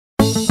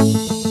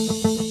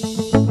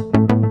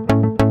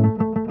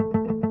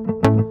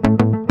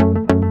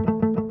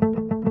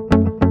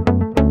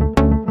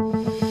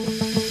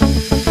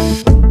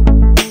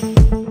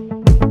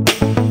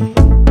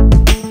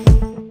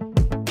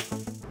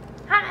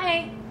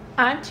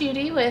I'm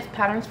Judy with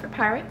Patterns for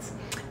Pirates,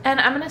 and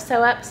I'm going to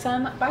sew up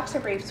some boxer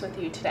briefs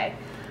with you today.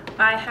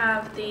 I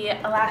have the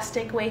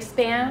elastic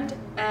waistband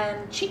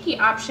and cheeky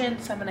option,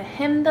 so I'm going to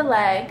hem the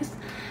legs.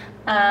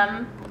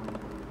 I'm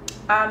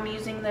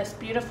using this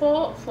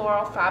beautiful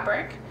floral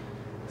fabric,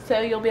 so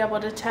you'll be able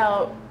to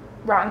tell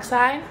wrong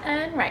side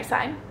and right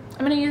side. I'm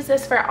going to use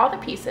this for all the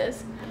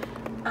pieces.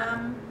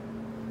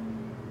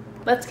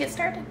 Let's get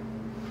started.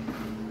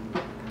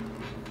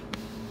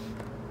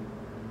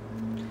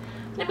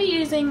 I'm going to be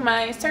using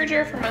my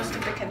serger for most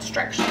of the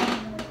construction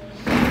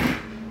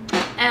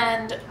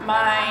and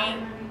my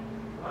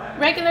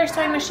regular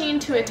sewing machine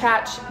to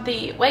attach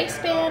the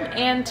waistband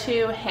and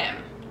to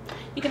hem.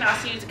 You can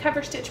also use a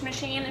cover stitch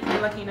machine if you're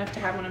lucky enough to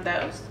have one of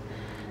those.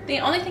 The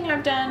only thing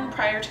I've done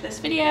prior to this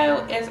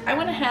video is I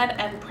went ahead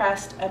and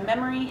pressed a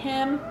memory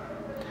hem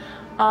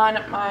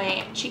on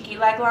my cheeky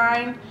leg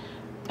line,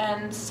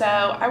 and so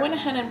I went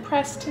ahead and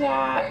pressed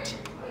that,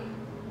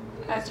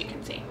 as you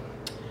can see.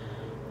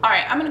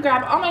 Alright, I'm going to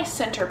grab all my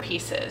center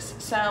pieces.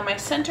 So my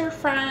center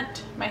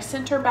front, my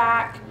center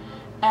back,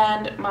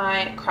 and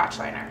my crotch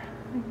liner.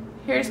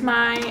 Here's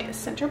my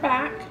center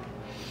back.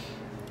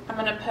 I'm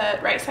going to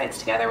put right sides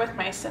together with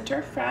my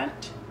center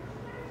front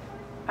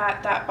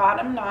at that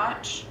bottom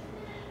notch.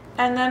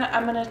 And then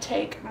I'm going to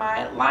take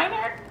my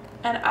liner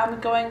and I'm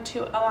going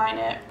to align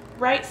it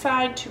right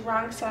side to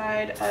wrong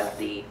side of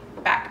the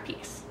back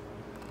piece.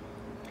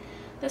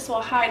 This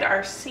will hide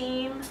our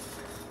seam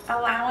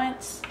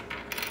allowance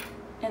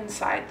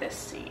inside this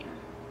seam.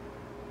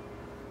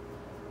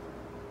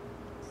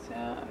 So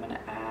I'm going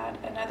to add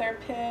another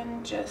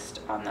pin just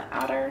on the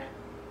outer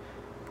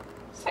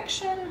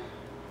section,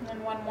 and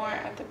then one more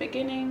at the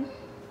beginning.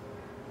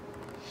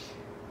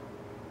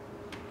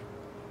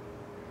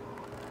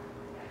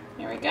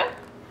 There we go.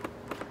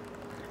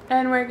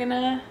 And we're going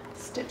to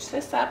stitch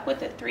this up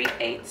with a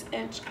 3/8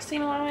 inch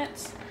seam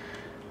allowance.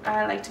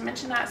 I like to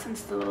mention that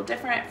since it's a little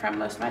different from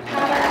most of my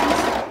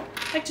patterns.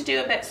 I like to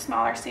do a bit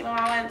smaller seam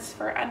allowance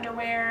for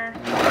underwear,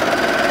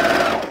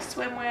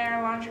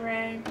 swimwear,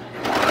 lingerie.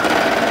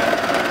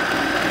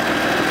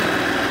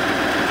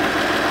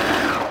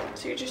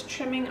 So you're just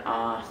trimming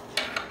off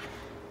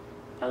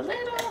a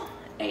little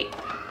 1/8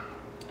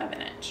 of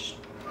an inch.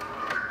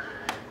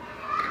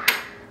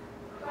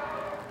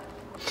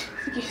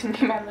 Excuse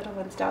me, my little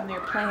one's down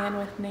there playing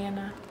with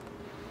Nana.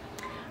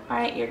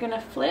 Alright, you're going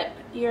to flip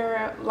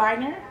your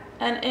liner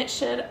and it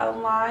should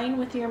align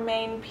with your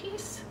main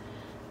piece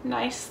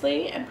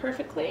nicely and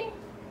perfectly.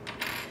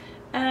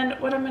 And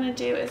what I'm going to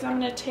do is I'm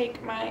going to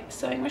take my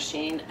sewing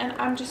machine and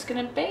I'm just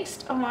going to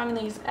baste along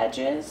these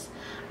edges.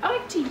 I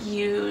like to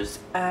use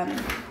an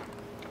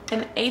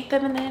 1/8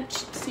 of an inch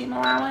seam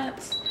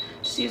allowance.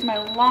 Just use my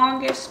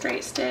longest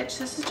straight stitch.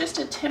 This is just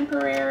a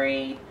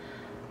temporary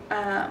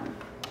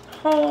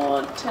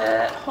hold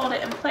to hold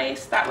it in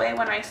place. That way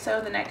when I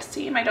sew the next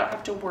seam I don't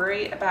have to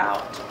worry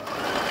about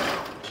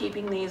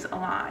keeping these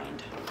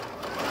aligned.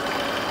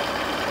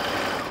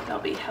 They'll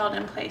be held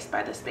in place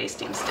by this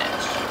basting stitch.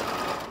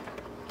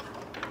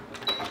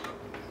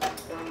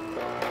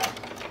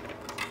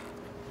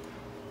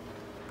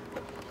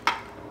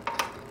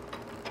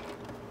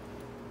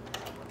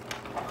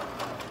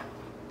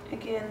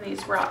 Again,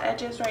 these raw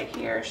edges right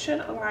here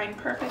should align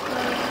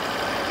perfectly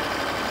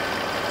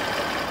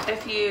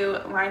if you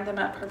line them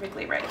up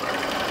perfectly right here.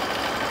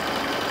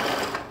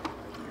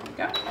 There we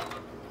go.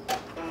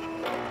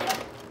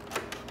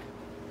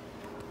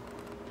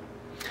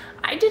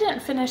 I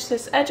didn't finish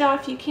this edge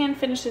off. You can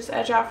finish this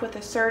edge off with a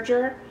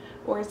serger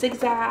or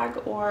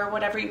zigzag or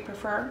whatever you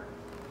prefer.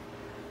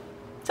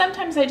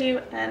 Sometimes I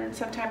do and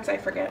sometimes I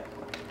forget.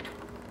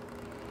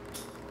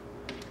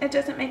 It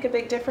doesn't make a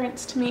big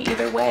difference to me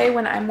either way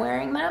when I'm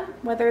wearing them,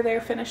 whether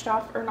they're finished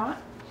off or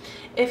not.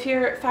 If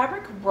your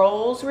fabric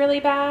rolls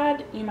really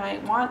bad, you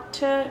might want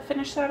to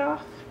finish that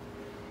off.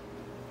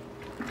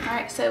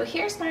 Alright, so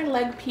here's my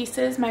leg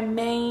pieces, my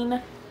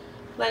main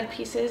leg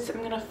pieces. I'm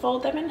going to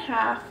fold them in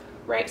half,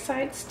 right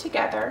sides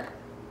together,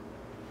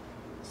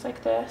 just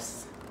like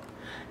this.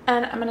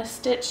 And I'm going to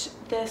stitch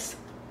this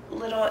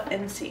little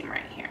inseam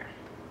right here.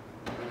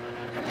 There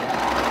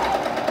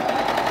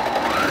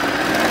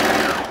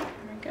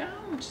we go.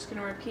 I'm just going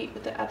to repeat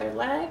with the other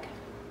leg.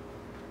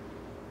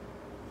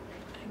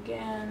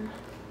 Again,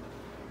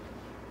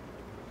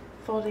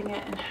 folding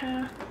it in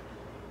half,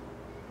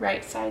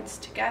 right sides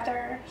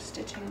together,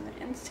 stitching the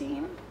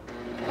inseam.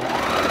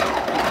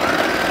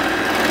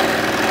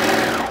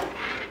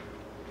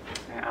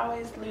 I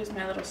always lose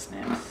my little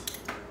snips.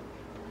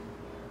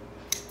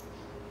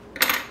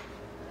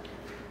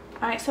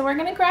 Alright, so we're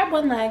going to grab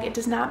one leg, it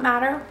does not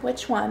matter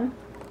which one,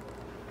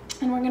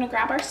 and we're going to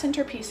grab our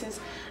center pieces,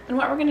 and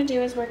what we're going to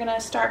do is we're going to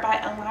start by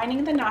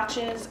aligning the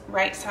notches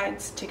right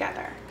sides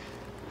together.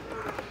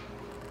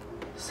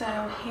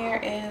 So here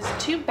is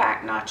 2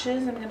 back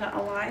notches. I'm going to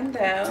align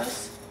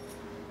those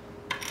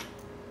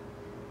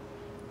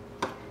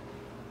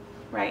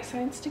right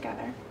sides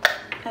together,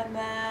 and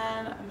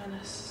then I'm going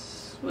to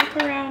swoop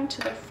around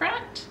to the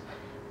front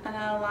and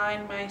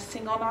align my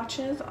single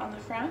notches on the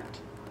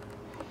front.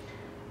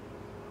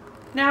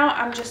 Now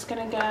I'm just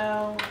gonna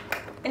go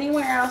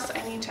anywhere else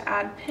I need to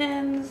add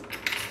pins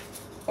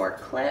or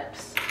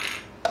clips.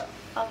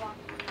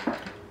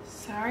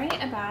 Sorry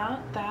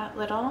about that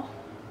little,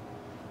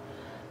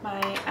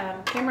 my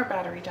camera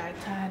battery died,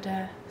 so I had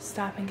to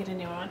stop and get a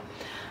new one.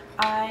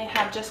 I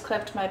have just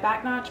clipped my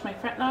back notch, my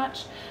front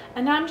notch,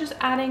 and now I'm just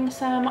adding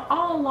some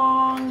all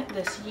along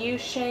this U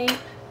shape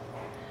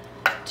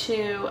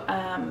to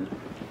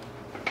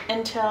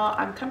until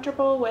I'm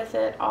comfortable with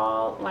it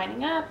all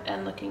lining up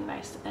and looking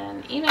nice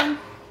and even.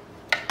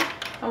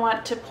 I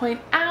want to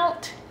point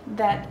out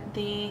that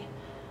the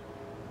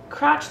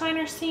crotch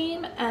liner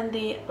seam and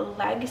the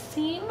leg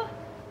seam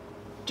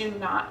do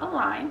not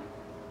align,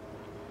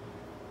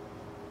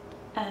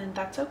 and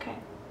that's okay.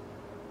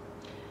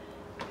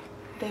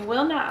 They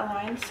will not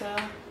align, so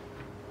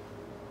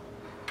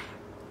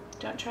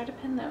don't try to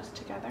pin those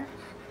together.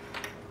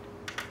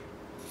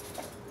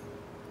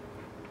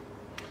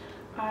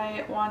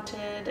 I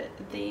wanted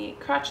the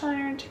crotch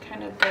liner to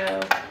kind of go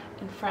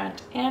in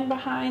front and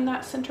behind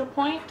that center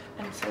point,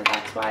 and so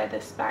that's why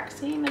this back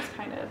seam is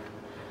kind of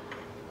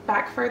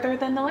back further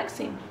than the leg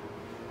seam.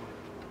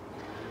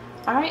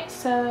 Alright,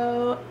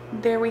 so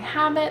there we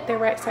have it. They're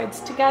right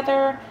sides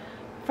together,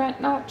 front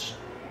notch,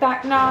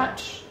 back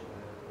notch,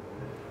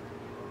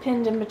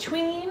 pinned in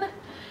between,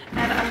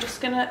 and I'm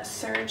just gonna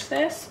serge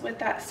this with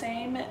that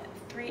same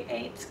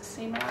 3/8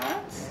 seam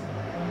allowance.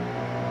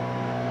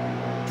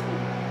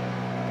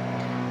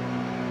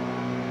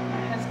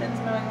 My husband's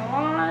mowing the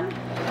lawn,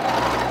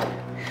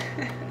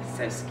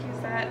 so excuse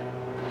that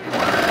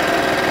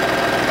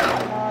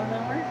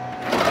lawnmower.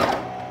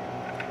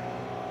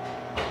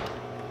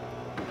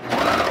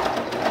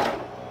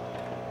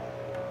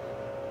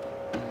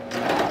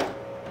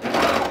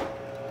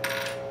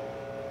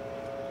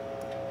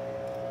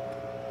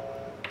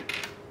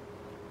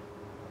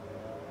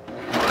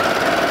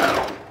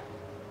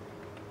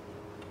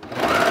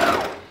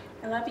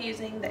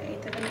 Using the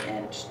 1/8 of an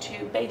inch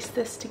to base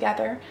this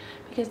together,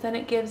 because then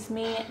it gives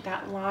me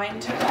that line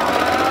to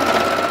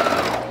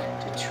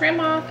trim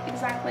off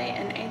exactly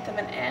 1/8 of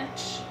an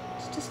inch.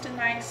 It's just a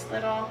nice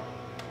little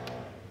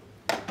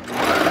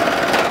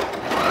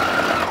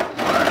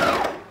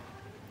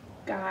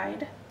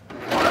guide.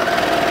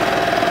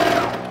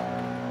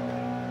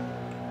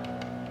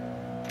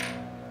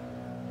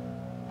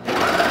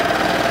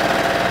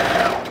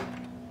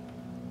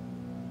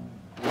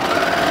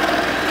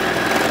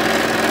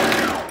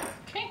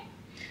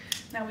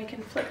 We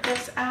can flip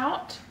this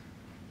out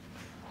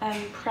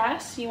and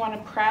press. You want to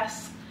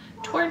press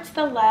towards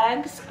the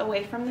legs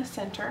away from the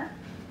center.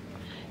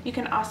 You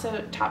can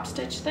also top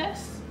stitch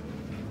this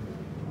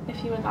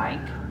if you would like.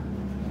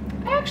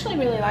 I actually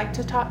really like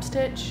to top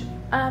stitch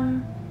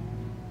my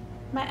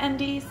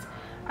undies.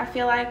 I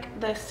feel like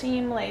the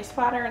seam lays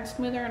flatter and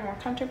smoother and more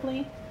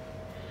comfortably.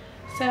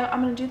 So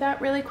I'm going to do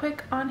that really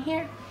quick on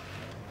here.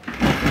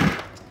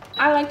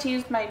 I like to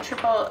use my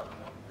triple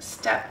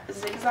step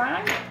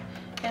zigzag.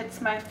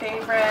 It's my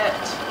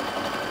favorite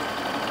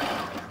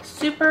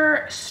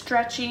super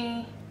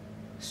stretchy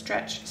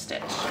stretch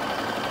stitch. You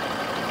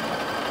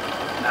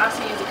can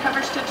also use a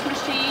cover stitch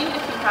machine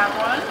if you have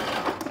one,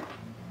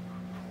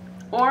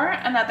 or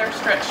another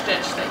stretch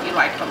stitch that you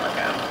like the look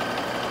of.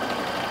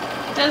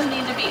 It does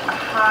need to be a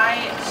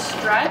high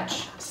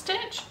stretch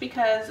stitch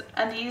because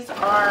undies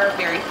are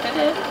very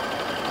fitted,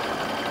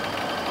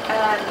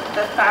 and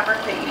the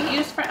fabric that you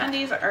use for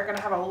undies are going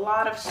to have a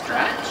lot of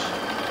stretch.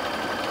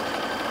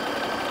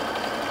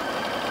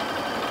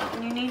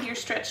 You need your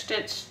stretch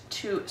stitch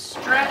to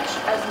stretch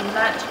as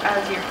much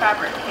as your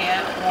fabric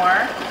can,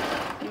 or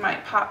you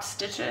might pop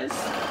stitches.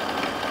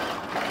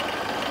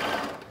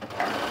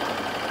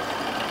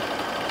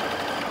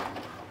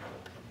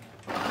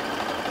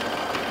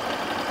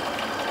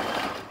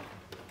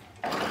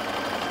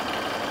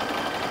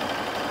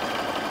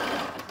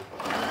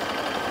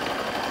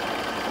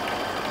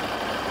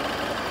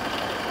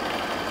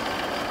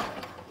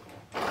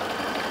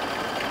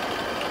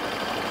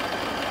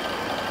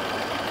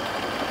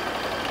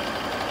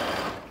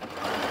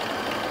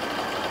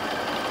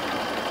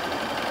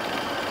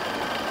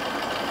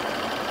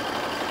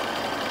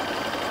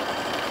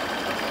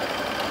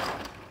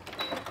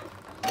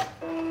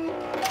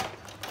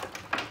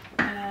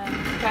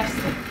 Press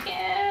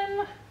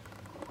again.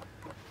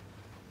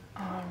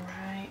 All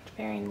right,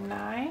 very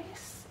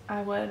nice.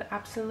 I would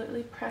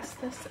absolutely press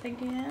this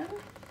again.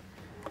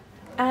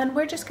 And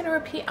we're just going to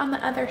repeat on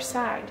the other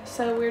side.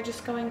 So we're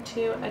just going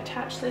to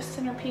attach this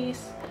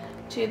centerpiece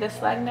to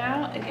this leg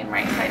now. Again,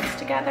 right sides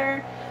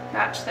together.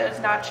 Match those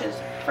notches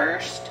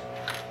first,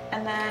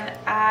 and then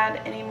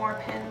add any more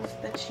pins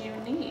that you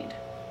need.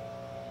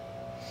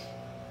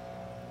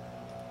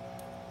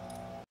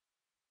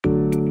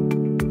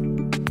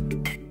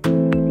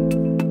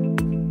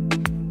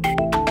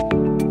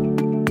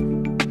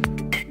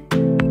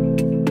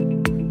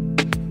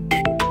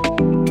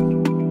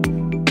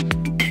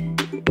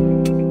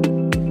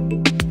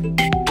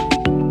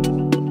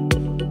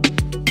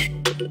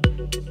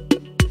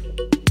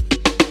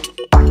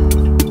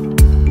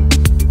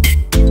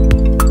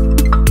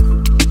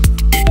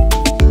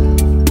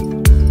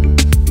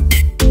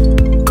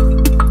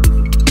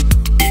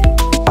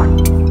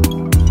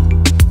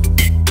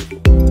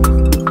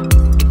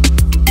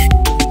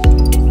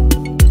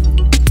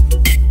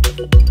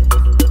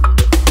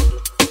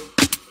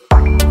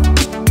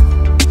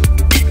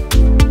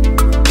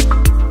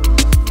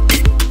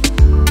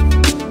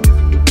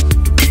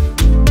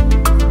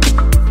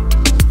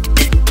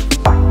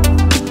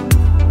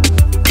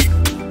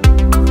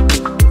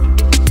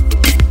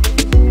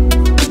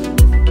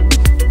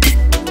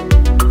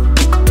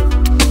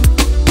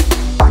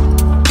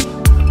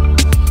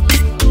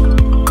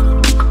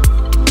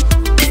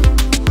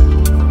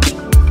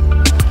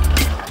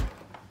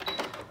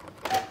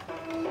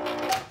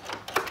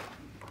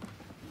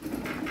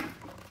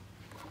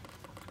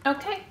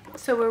 Okay,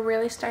 so we're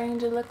really starting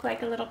to look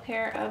like a little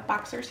pair of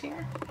boxers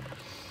here,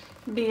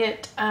 be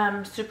it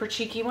super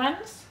cheeky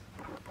ones.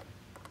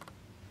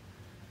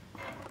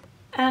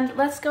 And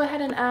let's go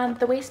ahead and add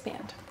the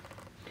waistband.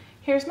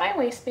 Here's my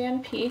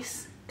waistband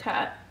piece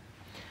cut.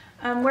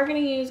 We're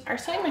going to use our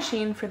sewing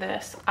machine for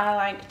this. I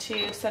like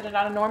to set it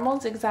on a normal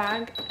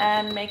zigzag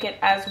and make it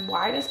as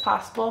wide as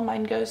possible.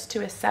 Mine goes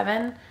to a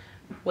 7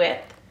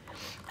 width.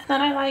 And then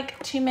I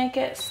like to make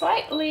it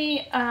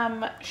slightly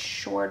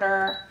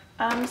shorter,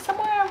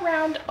 somewhere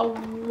around a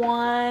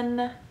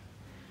 1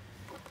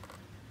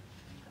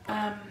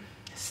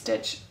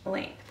 stitch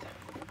length.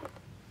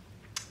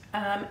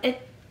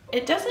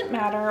 It doesn't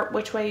matter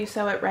which way you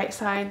sew it, right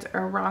sides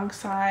or wrong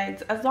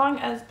sides, as long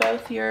as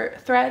both your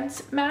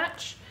threads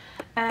match.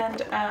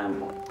 And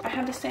I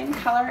have the same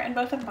color in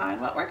both of mine.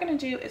 What we're going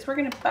to do is we're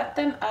going to butt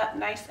them up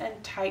nice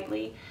and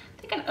tightly.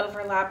 They can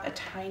overlap a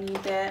tiny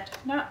bit,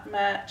 not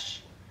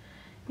much.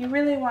 You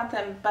really want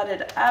them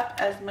butted up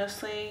as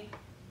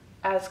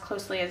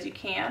closely as you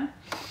can.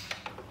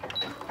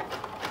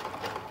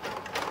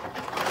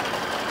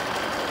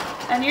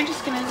 And you're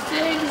just going to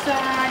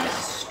zigzag,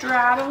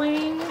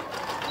 straddling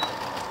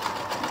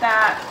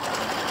that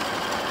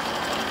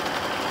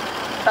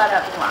butt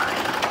up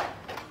line.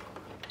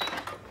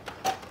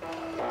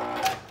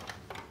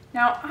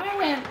 Now I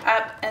went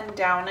up and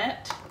down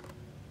it.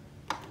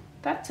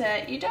 That's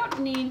it. You don't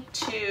need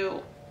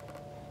to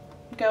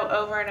go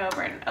over and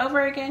over and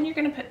over again. You're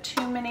going to put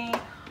too many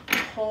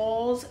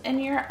holes in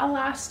your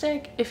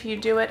elastic if you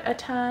do it a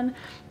ton.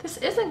 This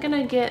isn't going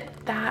to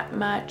get that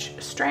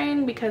much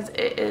strain because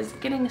it is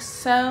getting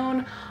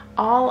sewn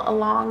all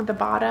along the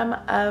bottom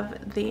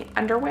of the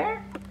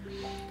underwear.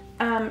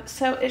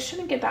 So it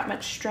shouldn't get that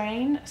much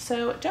strain.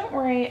 So don't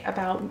worry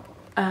about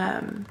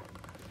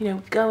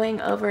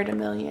going over it a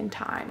million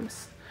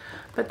times.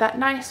 But that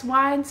nice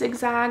wide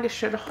zigzag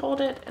should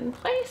hold it in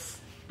place,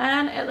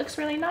 and it looks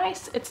really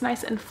nice. It's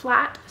nice and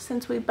flat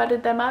since we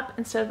butted them up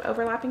instead of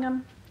overlapping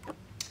them.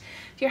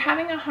 If you're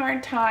having a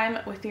hard time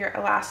with your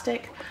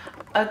elastic,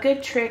 a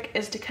good trick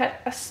is to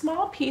cut a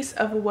small piece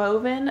of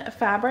woven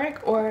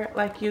fabric, or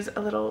like use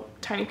a little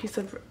tiny piece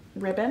of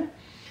ribbon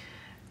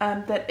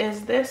that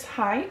is this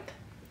height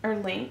or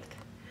length,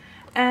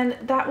 and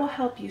that will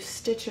help you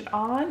stitch it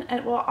on, and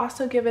it will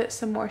also give it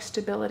some more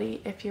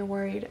stability if you're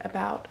worried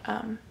about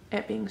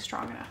it being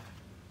strong enough.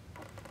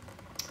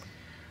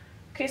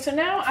 Okay, so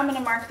now I'm going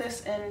to mark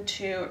this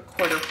into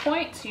quarter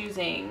points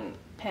using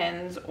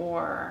pins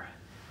or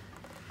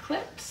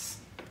clips.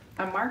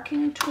 A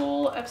marking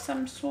tool of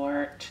some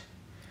sort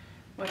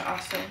would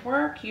also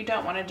work. You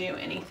don't want to do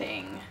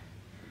anything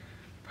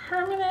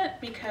permanent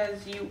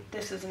because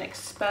this is an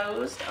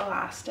exposed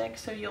elastic,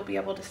 so you'll be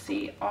able to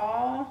see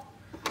all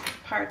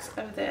parts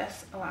of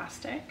this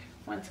elastic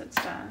once it's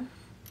done.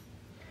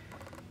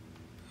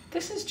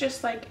 This is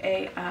just like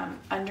a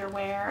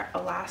underwear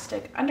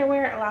elastic.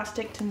 Underwear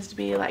elastic tends to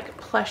be like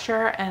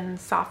plusher and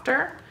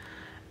softer.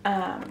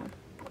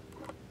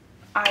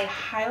 I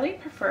highly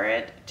prefer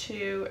it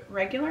to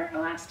regular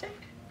elastic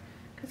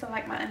because I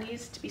like my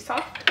undies to be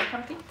soft and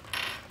comfy.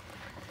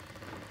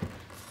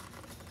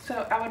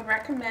 So I would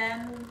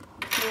recommend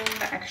doing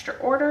the extra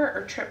order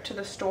or trip to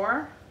the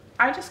store.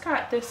 I just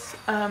got this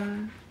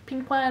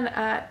pink one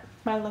at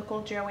my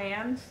local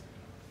Joann's.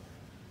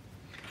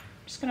 I'm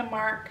just going to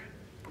mark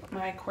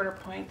my quarter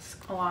points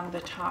along the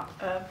top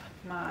of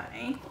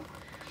my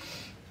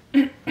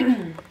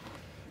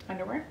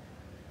underwear.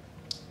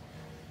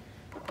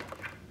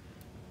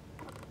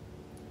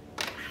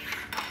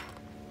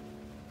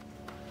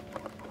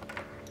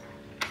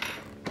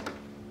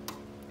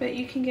 But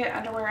you can get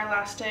underwear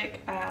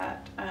elastic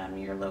at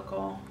your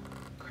local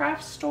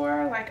craft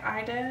store like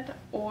I did,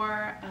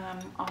 or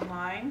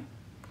online.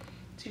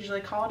 It's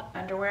usually called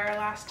underwear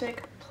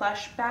elastic,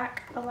 plush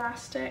back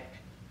elastic,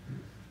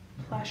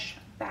 plush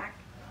back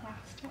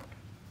elastic.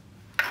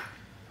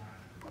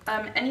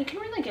 And you can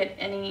really get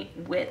any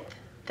width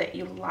that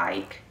you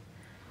like.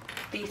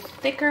 The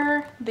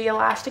thicker the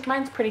elastic,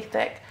 mine's pretty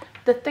thick,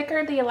 the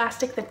thicker the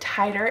elastic, the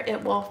tighter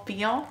it will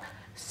feel.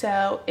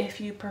 So if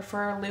you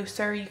prefer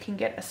looser, you can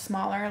get a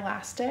smaller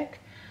elastic.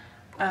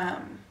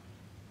 And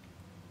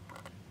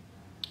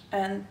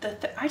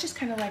I just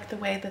kind of like the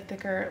way the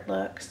thicker it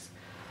looks.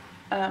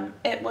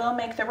 It will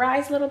make the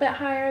rise a little bit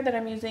higher that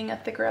I'm using a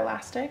thicker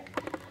elastic.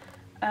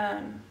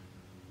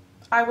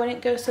 I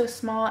wouldn't go so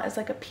small as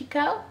like a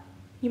picot.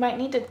 You might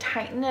need to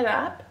tighten it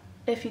up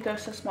if you go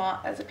so small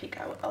as a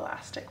picot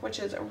elastic, which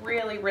is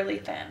really, really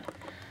thin.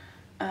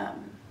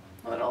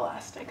 Little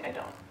elastic, I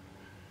don't.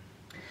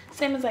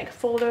 Same as like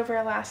fold over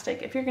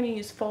elastic. If you're going to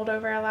use fold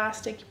over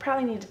elastic, you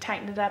probably need to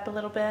tighten it up a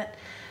little bit.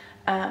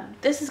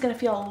 This is going to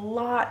feel a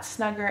lot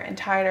snugger and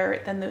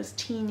tighter than those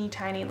teeny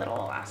tiny little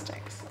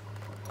elastics.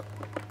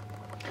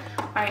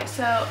 Alright,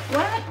 so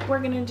what we're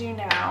going to do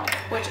now,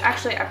 which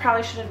actually I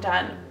probably should have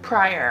done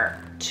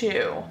prior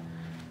to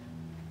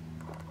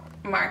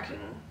marking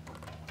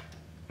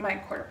my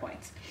quarter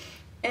points,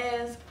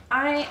 is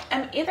I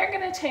am either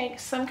going to take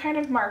some kind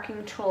of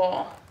marking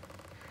tool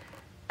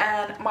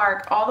and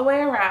mark all the way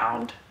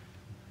around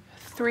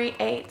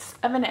 3/8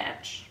 of an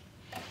inch.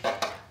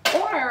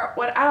 Or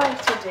what I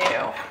like to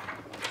do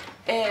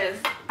is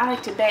I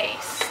like to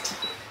baste.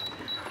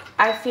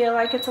 I feel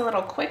like it's a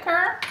little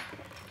quicker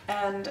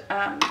and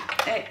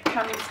it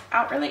comes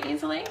out really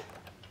easily.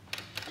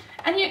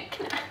 And you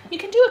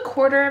can do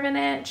 1/4 of an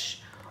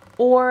inch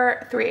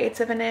or 3/8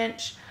 of an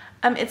inch.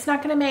 It's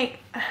not going to make,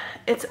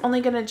 it's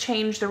only going to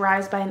change the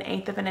rise by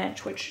 1/8 of an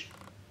inch, which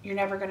you're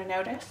never going to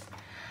notice.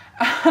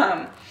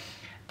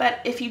 But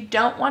if you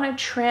don't want to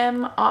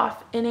trim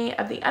off any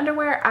of the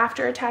underwear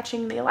after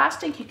attaching the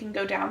elastic, you can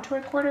go down to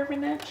 1/4 of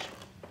an inch.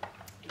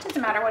 It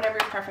doesn't matter, whatever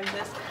your preference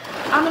is.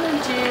 I'm going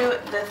to do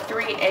the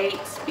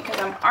 3/8 because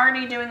I'm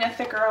already doing a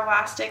thicker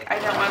elastic. I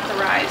don't want the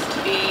rise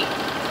to be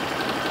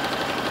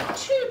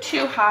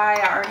too high.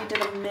 I already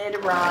did a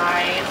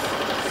mid-rise,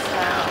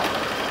 so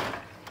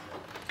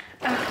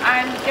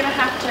I'm going to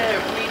have to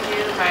redo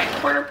my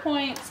 1/4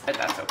 points, but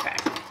that's okay.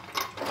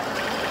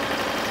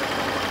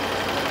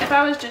 If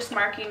I was just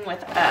marking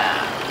with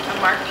a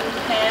marking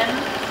pen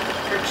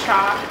or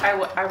chalk,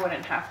 I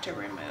wouldn't have to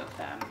remove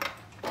them.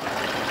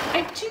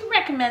 I do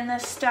recommend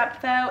this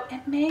step though.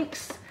 It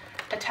makes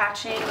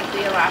attaching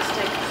the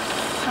elastic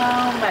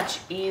so much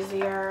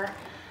easier.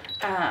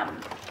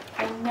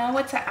 I know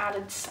it's an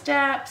added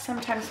step.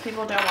 Sometimes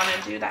people don't want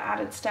to do the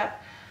added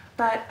step,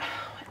 but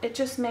it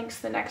just makes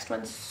the next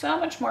one so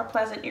much more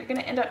pleasant. You're going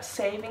to end up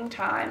saving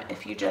time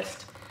if you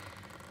just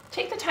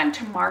take the time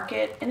to mark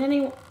it in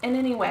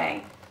any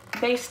way.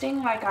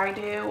 Basting like I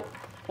do,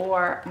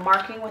 or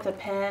marking with a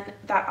pen,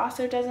 that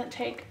also doesn't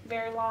take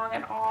very long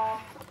at all.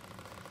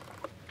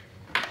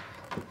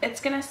 It's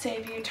going to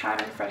save you time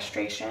and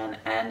frustration,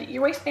 and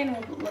your waistband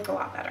will look a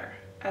lot better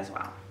as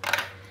well.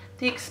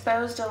 The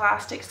exposed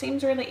elastic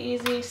seems really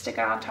easy, stick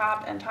it on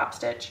top and top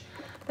stitch,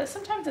 but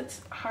sometimes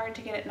it's hard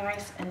to get it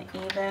nice and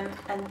even,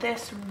 and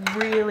this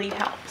really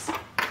helps.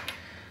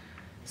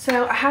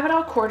 So I have it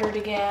all 1/4'd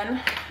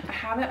again. I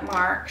have it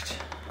marked.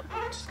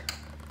 I'm just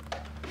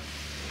gonna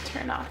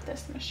turn off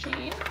this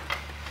machine.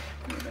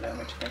 Move it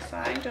over to the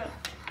side. Don't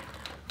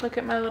look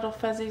at my little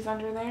fuzzies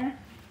under there.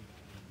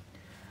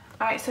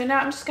 All right, so now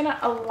I'm just gonna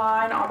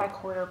align all my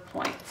 1/4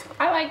 points.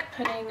 I like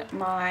putting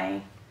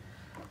my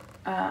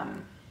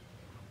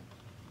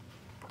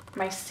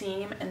my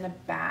seam in the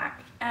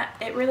back.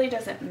 It really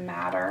doesn't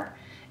matter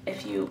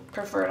if you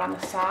prefer it on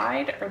the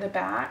side or the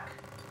back.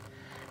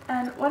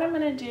 And what I'm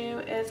gonna do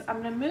is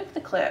I'm gonna move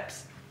the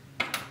clips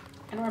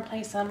and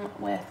replace them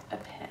with a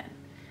pin.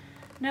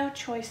 No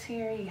choice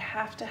here, you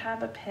have to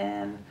have a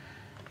pin.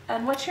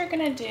 And what you're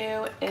gonna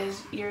do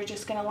is you're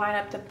just gonna line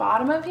up the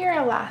bottom of your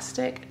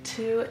elastic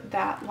to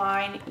that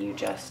line you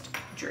just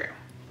drew.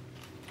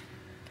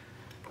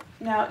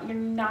 Now, you're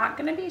not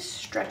gonna be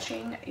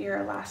stretching your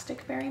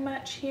elastic very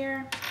much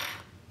here.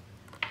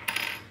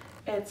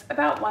 It's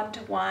about 1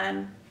 to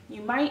 1.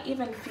 You might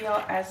even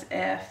feel as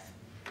if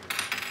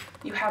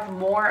you have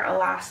more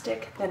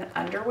elastic than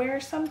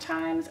underwear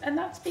sometimes, and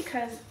that's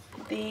because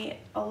the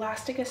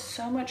elastic is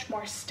so much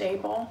more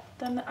stable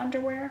than the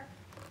underwear.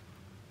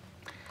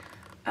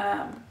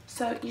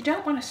 So you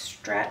don't want to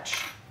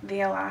stretch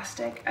the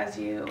elastic as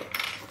you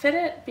fit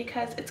it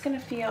because it's going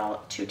to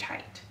feel too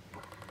tight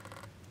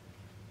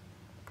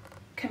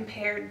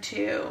compared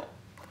to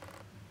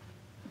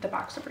the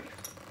boxer brief.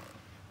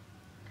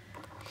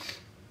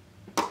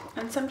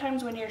 And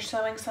sometimes when you're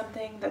sewing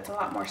something that's a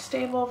lot more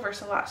stable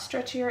versus a lot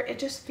stretchier, it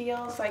just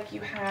feels like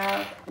you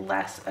have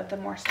less of the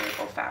more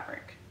stable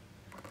fabric,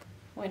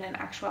 when in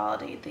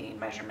actuality the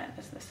measurement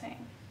is the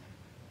same.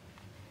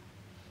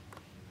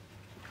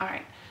 All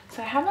right,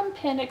 so I have them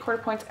pinned at 1/4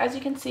 points. As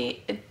you can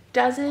see, it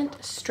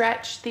doesn't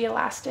stretch the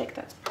elastic.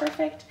 That's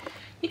perfect.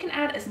 You can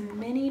add as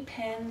many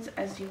pins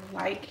as you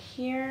like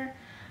here.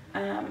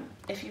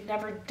 If you've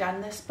never done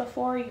this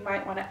before, you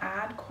might want to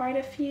add quite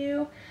a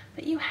few,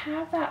 but you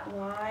have that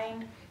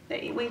line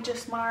that we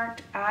just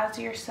marked as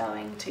you're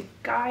sewing to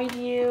guide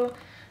you.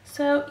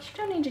 So you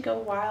don't need to go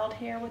wild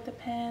here with the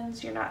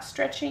pins. You're not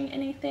stretching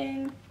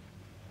anything.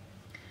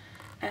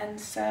 And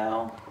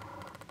so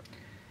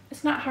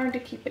it's not hard to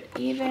keep it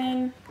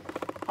even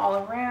all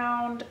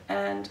around.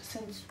 And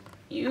since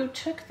you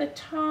took the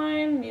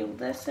time, you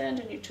listened,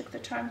 and you took the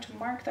time to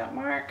mark that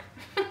mark,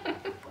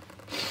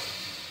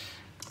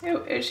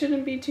 it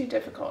shouldn't be too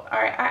difficult.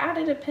 All right, I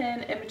added a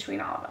pin in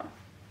between all of them.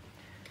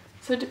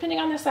 So depending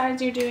on the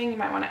size you're doing, you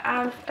might want to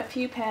add a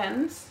few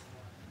pins,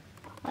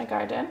 like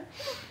I did.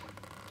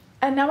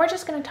 And now we're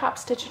just going to top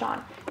stitch it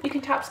on. You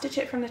can top stitch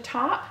it from the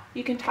top.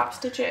 You can top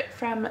stitch it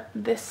from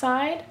this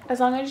side,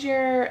 as long as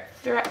you're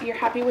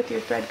happy with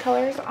your thread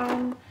colors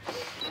on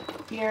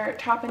your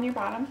top and your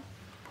bottom.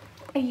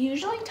 I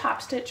usually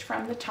top stitch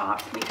from the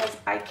top because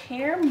I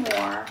care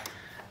more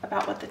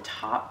about what the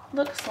top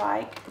looks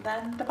like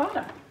than the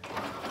bottom.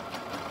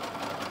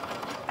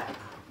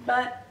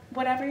 But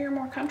whatever you're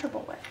more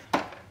comfortable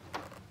with.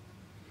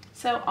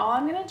 So all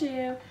I'm going to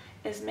do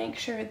is make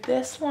sure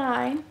this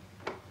line,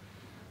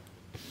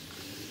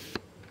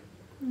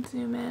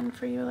 zoom in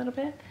for you a little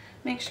bit,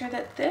 make sure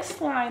that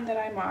this line that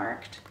I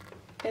marked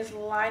is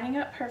lining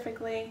up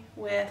perfectly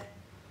with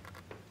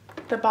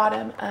the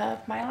bottom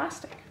of my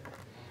elastic.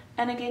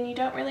 And again, you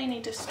don't really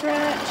need to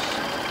stretch.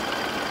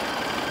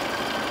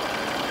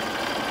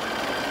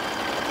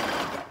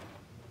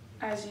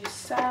 As you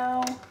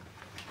sew,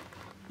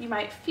 you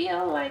might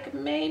feel like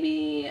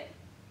maybe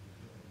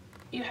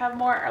you have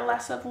more or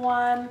less of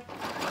one,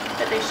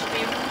 but they should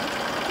be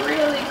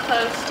really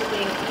close to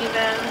being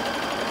even.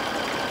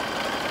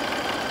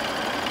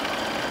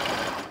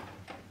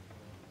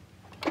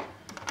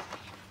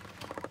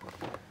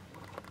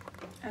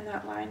 And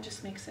that line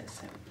just makes it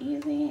so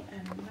easy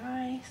and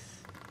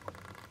nice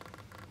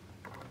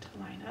to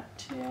line up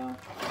to.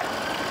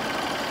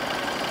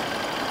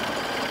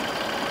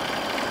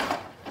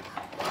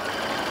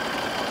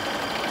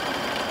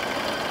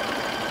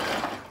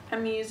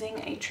 I'm using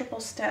a triple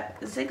step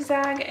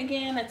zigzag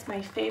again. It's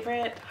my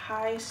favorite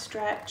high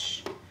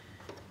stretch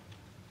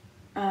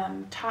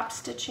top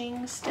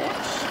stitching stitch.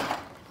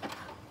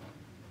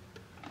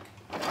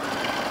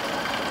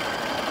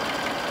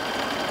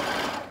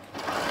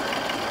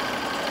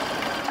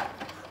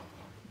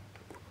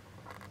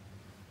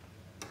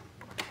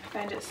 I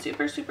find it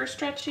super, super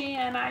stretchy,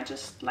 and I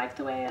just like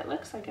the way it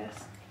looks, I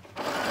guess.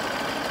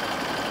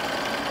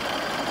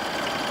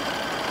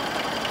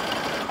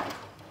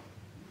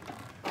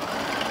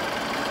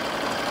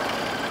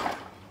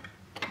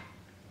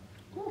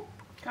 Ooh,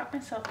 got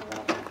myself a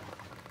little bit.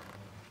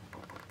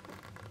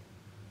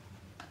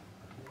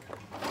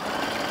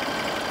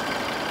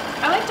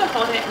 I like to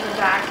hold it in the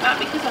back, not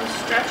because I'm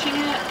stretching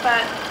it,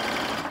 but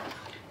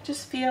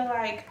just feel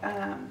like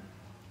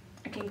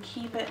I can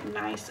keep it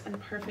nice and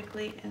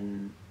perfectly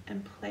in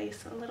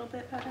place a little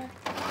bit better.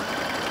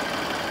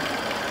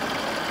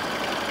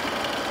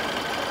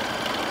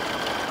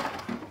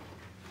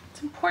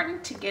 It's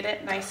important to get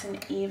it nice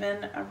and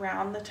even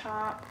around the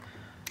top,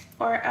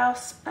 or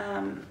else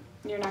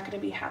you're not going to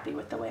be happy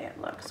with the way it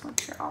looks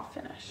once you're all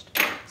finished.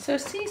 So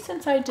see,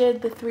 since I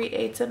did the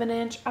 3/8 of an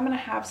inch, I'm going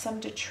to have some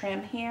to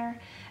trim here.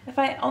 If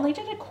I only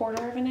did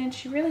 1/4 of an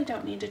inch, you really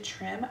don't need to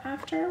trim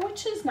after,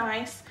 which is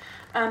nice,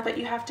 but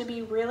you have to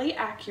be really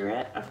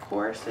accurate, of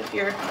course, if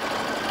you're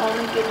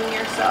only giving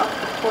yourself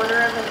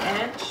 1/4 of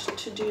an inch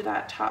to do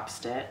that top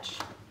stitch.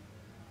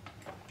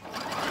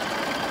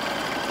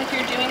 If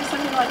you're doing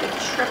something like a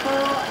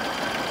triple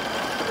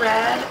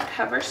thread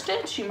cover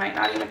stitch, you might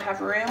not even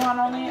have room on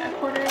only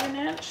 1/4 of an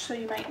inch, so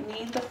you might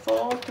need the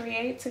full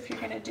 3/8 if you're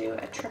going to do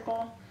a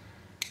triple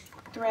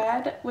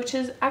thread, which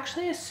is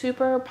actually a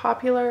super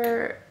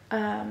popular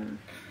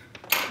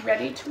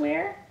ready to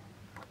wear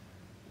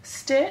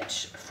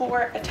stitch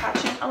for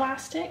attaching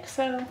elastic.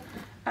 So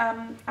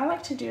I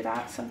like to do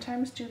that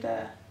sometimes, do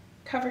the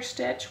cover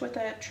stitch with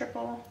a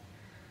triple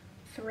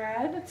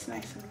thread. It's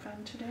nice and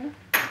fun to do.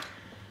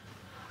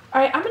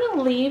 All right, I'm going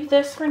to leave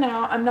this for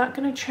now. I'm not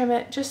going to trim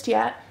it just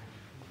yet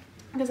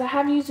because I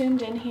have you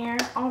zoomed in here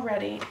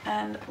already,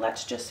 and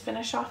let's just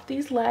finish off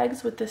these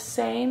legs with the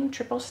same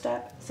triple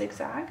step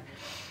zigzag.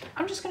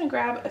 I'm just going to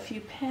grab a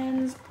few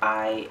pins.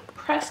 I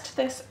pressed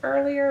this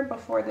earlier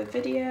before the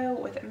video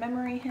with a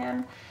memory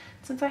hem.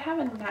 Since I have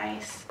a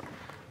nice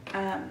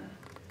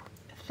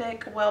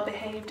thick,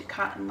 well-behaved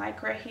cotton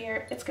lycra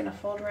here, it's going to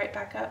fold right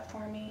back up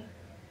for me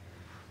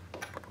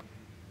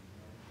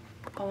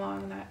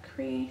along that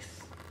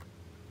crease.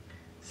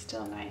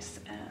 Still nice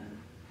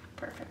and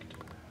perfect.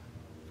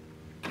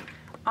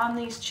 On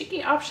these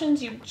cheeky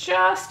options, you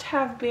just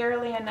have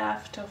barely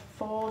enough to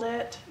fold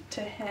it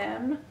to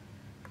hem.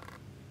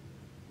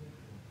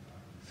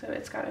 So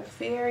it's got a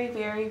very,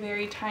 very,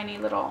 very tiny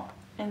little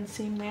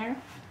inseam there.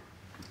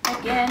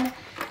 Again,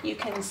 you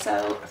can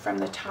sew from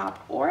the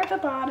top or the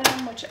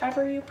bottom,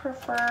 whichever you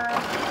prefer.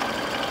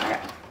 I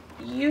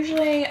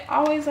usually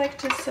always like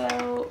to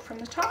sew from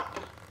the top.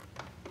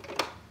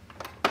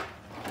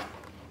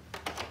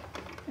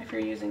 If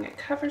you're using a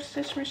cover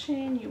stitch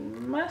machine, you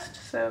must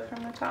sew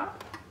from the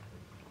top.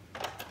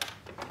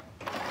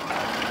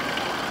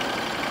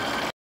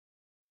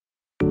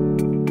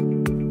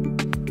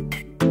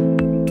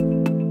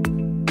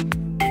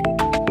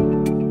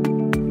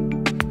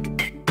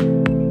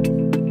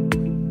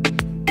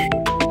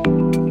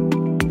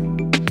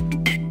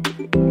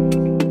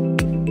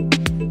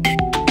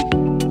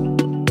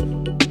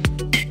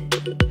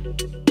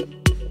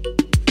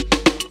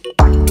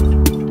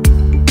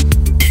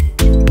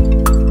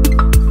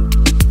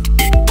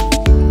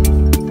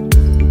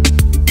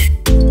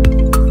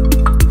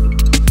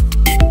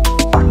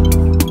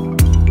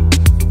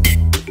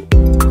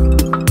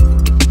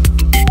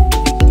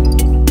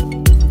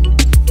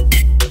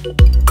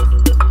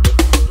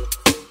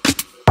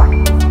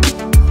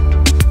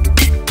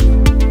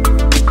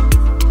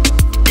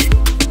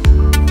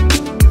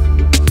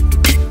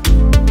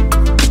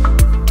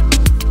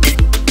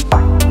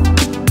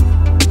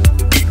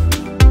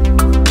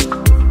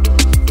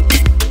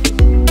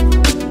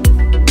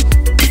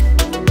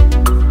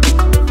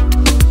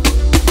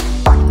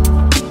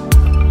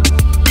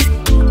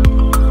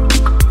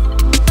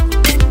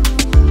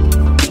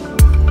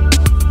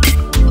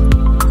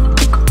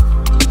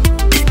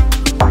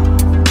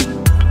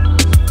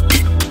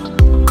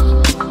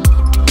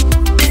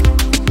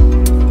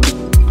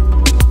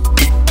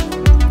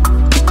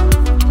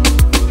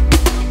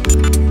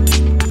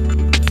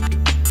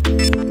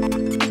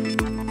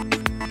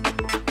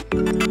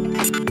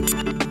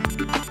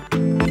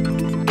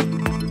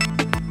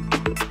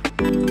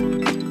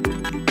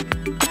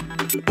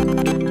 Now,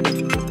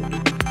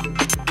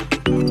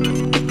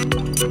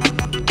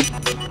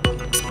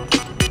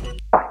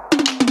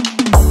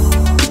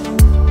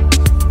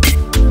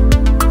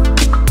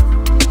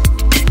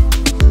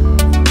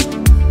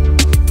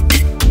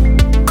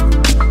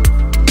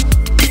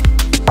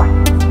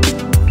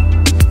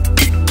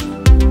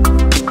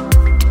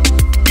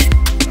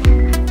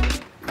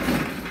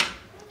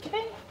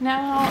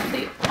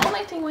 the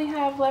only thing we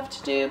have left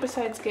to do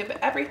besides give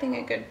everything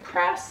a good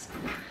press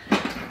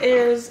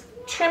is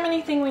trim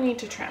anything we need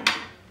to trim.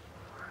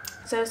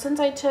 So since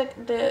I took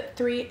the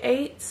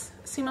 3/8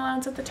 seam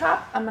allowance at the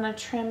top, I'm going to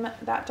trim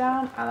that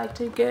down. I like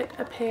to get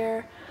a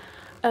pair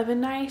of a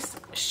nice,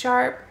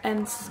 sharp,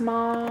 and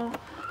small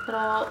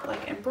little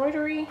like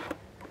embroidery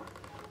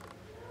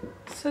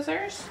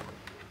scissors.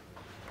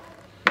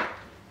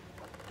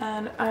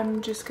 And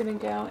I'm just going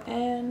to go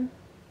in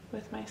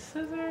with my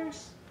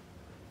scissors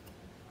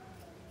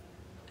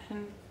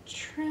and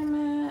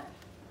trim it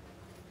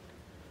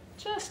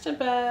just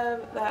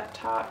above that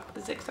top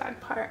zigzag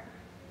part.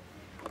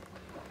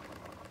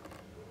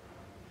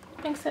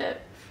 Makes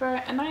it for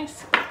a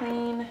nice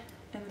clean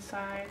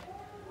inside.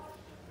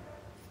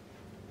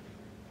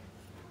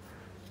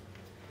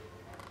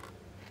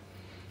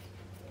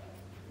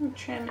 And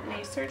trim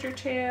any serger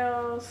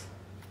tails,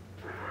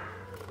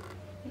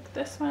 like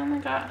this one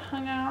that got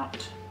hung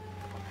out.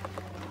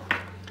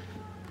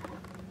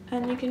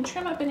 And you can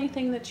trim up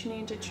anything that you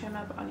need to trim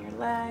up on your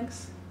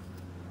legs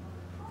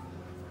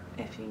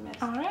if you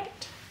missed. All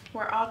right,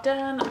 we're all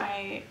done.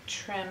 I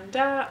trimmed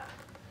up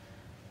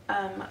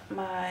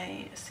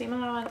my seam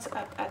allowance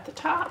up at the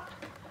top.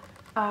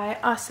 I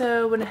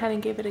also went ahead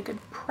and gave it a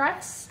good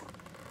press,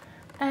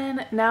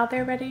 and now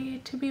they're ready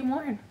to be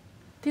worn.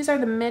 These are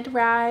the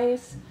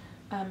mid-rise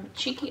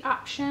cheeky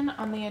option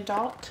on the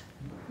adult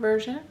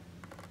version.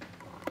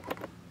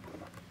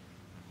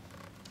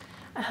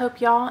 I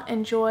hope y'all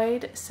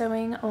enjoyed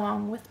sewing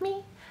along with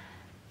me,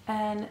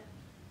 and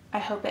I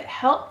hope it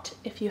helped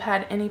if you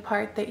had any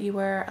part that you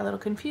were a little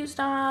confused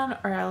on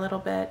or a little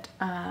bit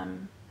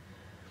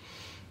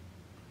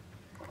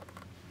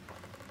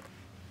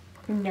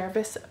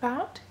nervous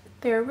about.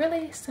 They're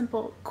really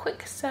simple,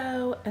 quick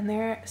sew, and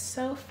they're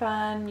so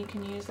fun. You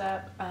can use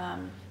up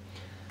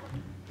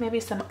maybe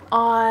some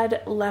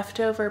odd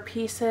leftover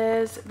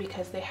pieces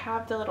because they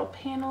have the little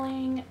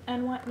paneling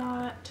and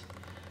whatnot.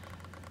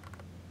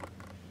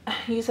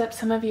 Use up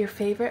some of your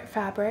favorite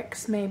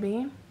fabrics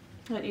maybe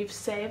that you've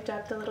saved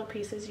up, the little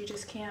pieces you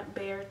just can't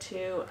bear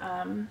to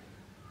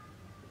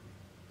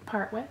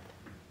part with.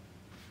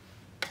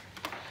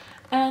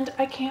 And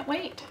I can't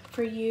wait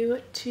for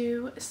you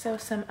to sew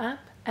some up,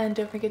 and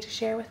don't forget to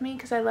share with me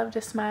because I love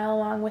to smile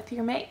along with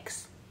your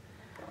makes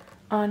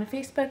on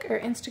Facebook or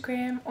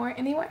Instagram or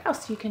anywhere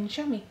else you can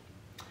show me.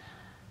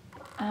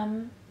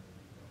 I'll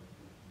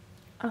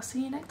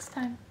see you next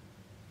time.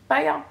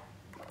 Bye y'all.